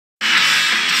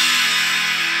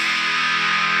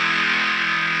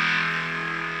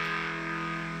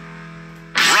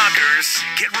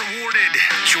get rewarded.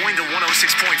 Join the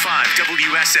 106.5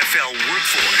 WSFL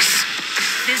workforce.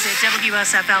 Visit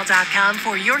WSFL.com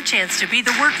for your chance to be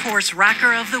the Workforce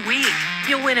Rocker of the Week.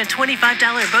 You'll win a $25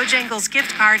 Bojangles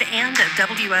gift card and a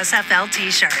WSFL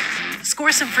t-shirt.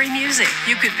 Score some free music.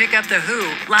 You could pick up The Who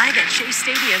live at Shea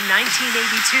Stadium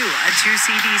 1982, a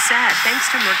 2-CD set thanks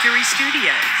to Mercury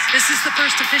Studios. This is the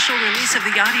first official release of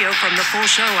the audio from the full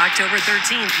show, October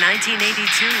 13th,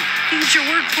 1982. Feed your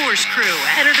workforce crew.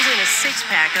 Enter to win a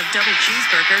 6-pack of double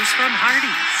cheeseburgers from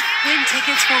Hardee's. Win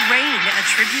tickets for Rain, a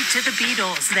tribute to the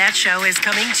Beatles. That show is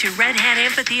coming to Red Hat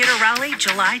Amphitheater Raleigh,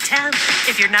 July 10th.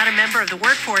 If you're not a member of the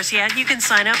workforce yet, you can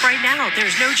sign up right now.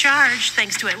 There's no charge,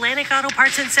 thanks to Atlantic Auto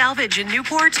Parts and Salvage in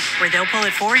Newport, where they'll pull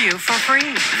it for you for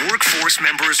free. Workforce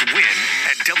members win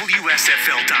at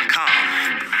WSFL.com.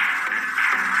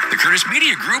 The Curtis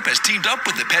Media Group has teamed up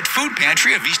with the Pet Food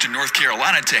Pantry of Eastern North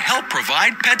Carolina to help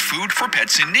provide pet food for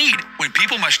pets in need. When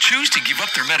people must choose to give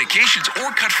up their medications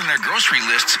or cut from their grocery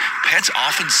lists, pets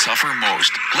often suffer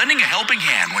most. Lending a helping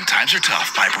hand when times are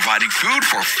tough by providing food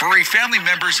for furry family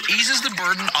members eases the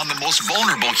burden on the most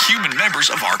vulnerable human members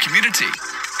of our community.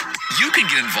 You can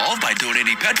get involved by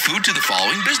donating pet food to the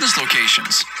following business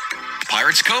locations: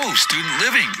 Pirates Cove Student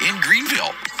Living in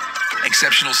Greenville.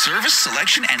 Exceptional service,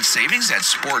 selection, and savings at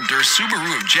Sport Durst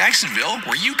Subaru of Jacksonville,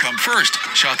 where you come first.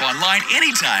 Shop online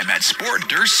anytime at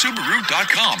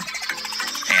sportdurstsubaru.com.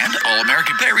 And All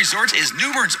American Pet Resorts is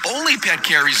New Bern's only pet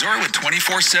care resort with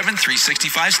 24/7,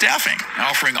 365 staffing.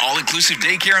 Offering all-inclusive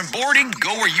daycare and boarding,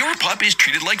 go where your pup is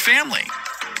treated like family.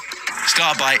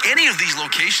 Stop by any of these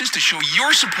locations to show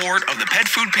your support of the Pet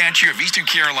Food Pantry of Eastern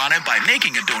Carolina by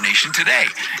making a donation today.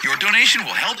 Your donation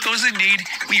will help those in need.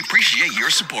 We appreciate your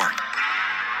support.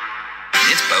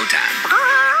 It's bow time.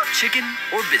 Chicken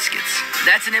or biscuits?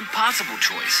 That's an impossible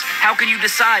choice. How can you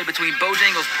decide between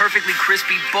Bojangles' perfectly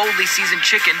crispy, boldly seasoned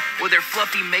chicken or their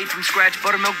fluffy, made-from-scratch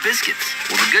buttermilk biscuits?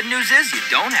 Well, the good news is you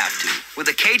don't have to. With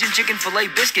a Cajun chicken filet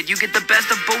biscuit, you get the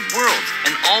best of both worlds.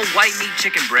 An all-white meat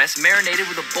chicken breast marinated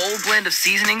with a bold blend of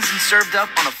seasonings and served up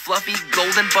on a fluffy,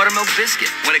 golden buttermilk biscuit.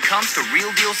 When it comes to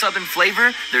real-deal Southern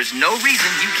flavor, there's no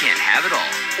reason you can't have it all.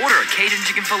 Order a Cajun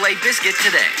chicken filet biscuit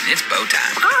today. It's bow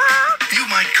time. You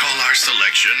might call our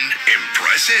selection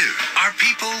impressive, our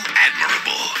people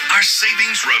admirable, our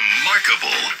savings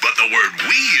remarkable, but the word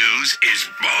we use is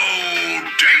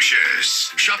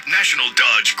bodacious. Shop National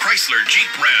Dodge Chrysler Jeep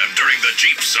Ram during the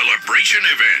Jeep Celebration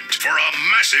event for a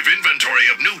massive inventory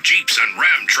of new Jeeps and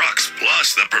Ram trucks,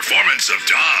 plus the performance of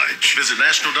Dodge. Visit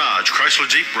National Dodge Chrysler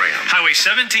Jeep Ram, Highway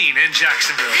 17 in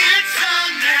Jacksonville. It's a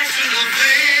national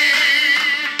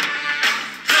thing.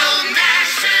 Go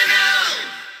national.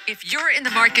 If you're in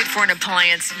the market for an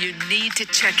appliance, you need to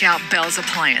check out Bell's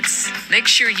Appliance. Make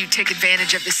sure you take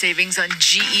advantage of the savings on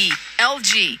GE,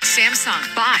 LG, Samsung,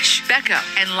 Bosch, Beko,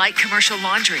 and light commercial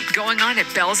laundry going on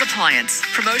at Bell's Appliance.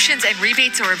 Promotions and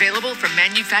rebates are available from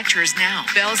manufacturers now.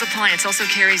 Bell's Appliance also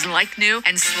carries like new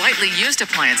and slightly used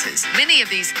appliances. Many of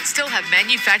these still have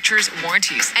manufacturer's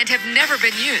warranties and have never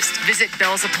been used. Visit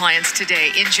Bell's Appliance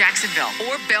today in Jacksonville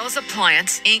or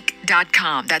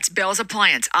bellsapplianceinc.com. That's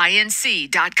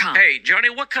bellsapplianceinc.com. Hey, Johnny,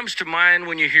 what comes to mind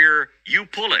when you hear you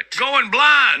pull it? Going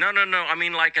blind. No. I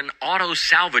mean like an auto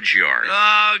salvage yard.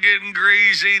 Oh, getting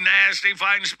greasy, nasty,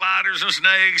 fighting spiders and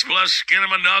snakes, plus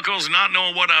skinning my knuckles, not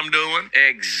knowing what I'm doing.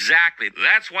 Exactly.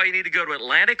 That's why you need to go to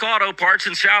Atlantic Auto Parts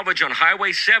and Salvage on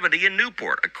Highway 70 in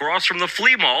Newport, across from the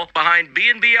flea mall behind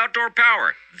B&B Outdoor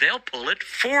Power. They'll pull it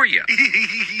for you.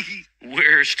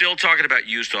 We're still talking about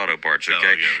used auto parts, okay?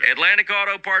 Oh, yeah. Atlantic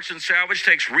Auto Parts and Salvage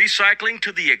takes recycling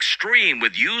to the extreme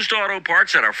with used auto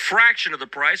parts at a fraction of the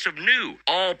price of new.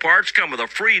 All parts come with a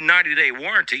free 90-day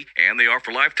warranty, and they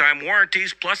offer lifetime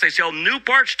warranties, plus they sell new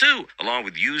parts too, along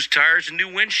with used tires and new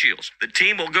windshields. The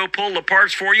team will go pull the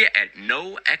parts for you at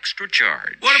no extra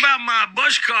charge. What about my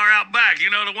bush car out back?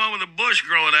 You know, the one with the bush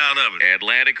growing out of it.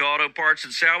 Atlantic Auto Parts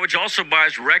and Salvage also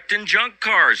buys wrecked and junk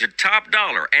cars at top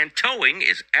dollar, and towing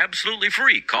is absolutely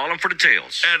free. Call them for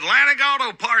details. Atlantic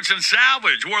Auto Parts and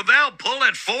Salvage, where they'll pull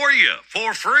it for you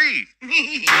for free.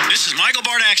 This is Michael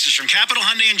Bardaxis from Capital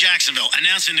Hyundai in Jacksonville,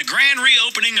 announcing the grand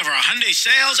reopening of our Hyundai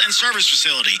sales and service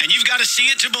facility. And you've got to see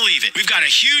it to believe it. We've got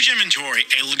a huge inventory,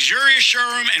 a luxurious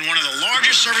showroom, and one of the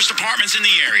largest service departments in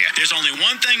the area. There's only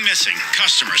one thing missing: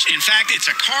 customers. In fact, it's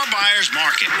a car buyer's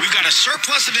market. We've got a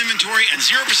surplus of inventory and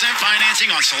 0%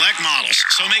 financing on select models.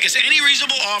 So make us any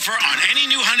reasonable offer on any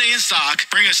new Hyundai in stock.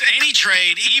 Bring us any any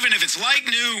trade, even if it's like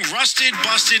new, rusted,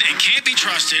 busted, and can't be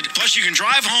trusted. Plus, you can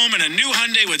drive home in a new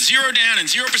Hyundai with 0 down and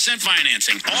 0%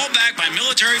 financing. All backed by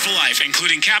Military for Life,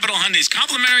 including Capital Hyundai's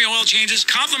complimentary oil changes,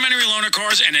 complimentary loaner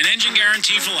cars, and an engine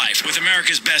guarantee for life. With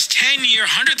America's best 10-year,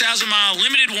 100,000-mile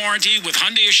limited warranty with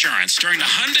Hyundai Assurance. During the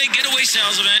Hyundai Getaway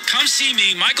Sales Event, come see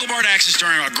me, Michael Bardaxis,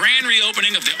 during our grand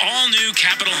reopening of the all-new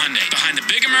Capital Hyundai. Behind the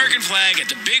big American flag at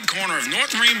the big corner of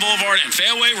North Marine Boulevard and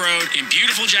Fairway Road in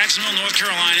beautiful Jacksonville, North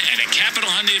Carolina, and at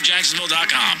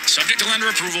CapitalHyundaiofJacksonville.com. Subject to lender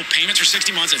approval, payments for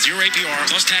 60 months at 0 APR,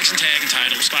 plus tax and tag and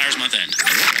title, expires month end.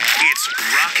 It's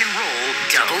rock and roll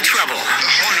double trouble.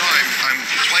 Oh no, I'm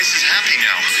twice as happy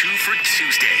now. 2 for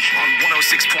Tuesday on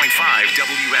 106.5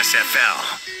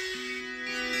 WSFL.